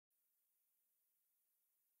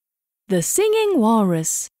The Singing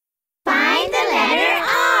Walrus. Find the letter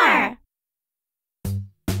R.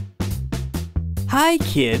 Hi,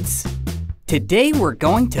 kids. Today we're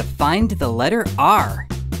going to find the letter R.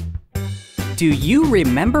 Do you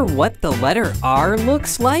remember what the letter R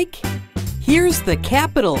looks like? Here's the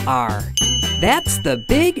capital R. That's the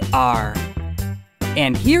big R.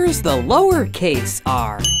 And here's the lowercase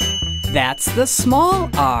r. That's the small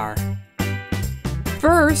r.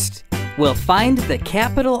 First, we'll find the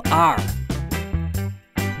capital R.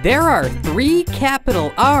 There are 3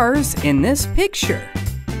 capital R's in this picture.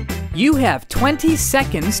 You have 20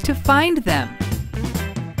 seconds to find them.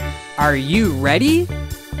 Are you ready?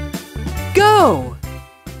 Go!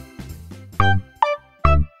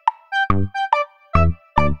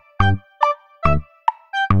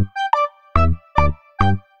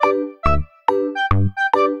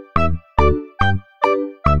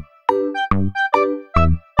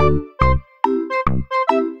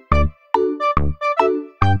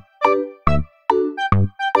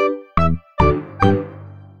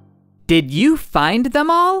 Did you find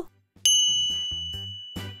them all?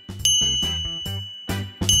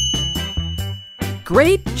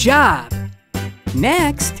 Great job!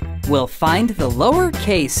 Next, we'll find the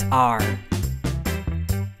lowercase r.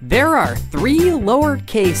 There are 3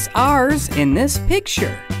 lowercase r's in this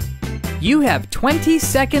picture. You have 20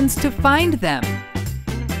 seconds to find them.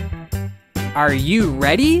 Are you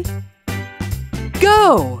ready?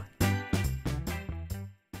 Go!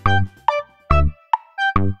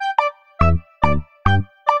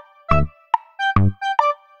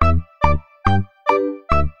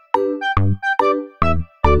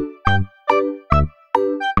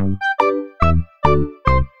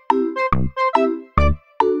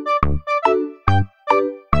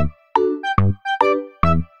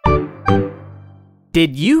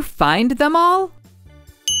 Did you find them all?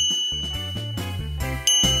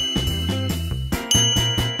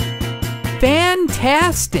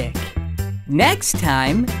 Fantastic! Next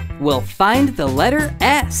time, we'll find the letter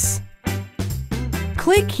S.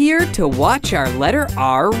 Click here to watch our letter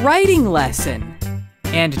R writing lesson.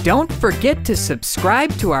 And don't forget to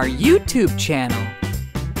subscribe to our YouTube channel.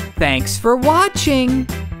 Thanks for watching!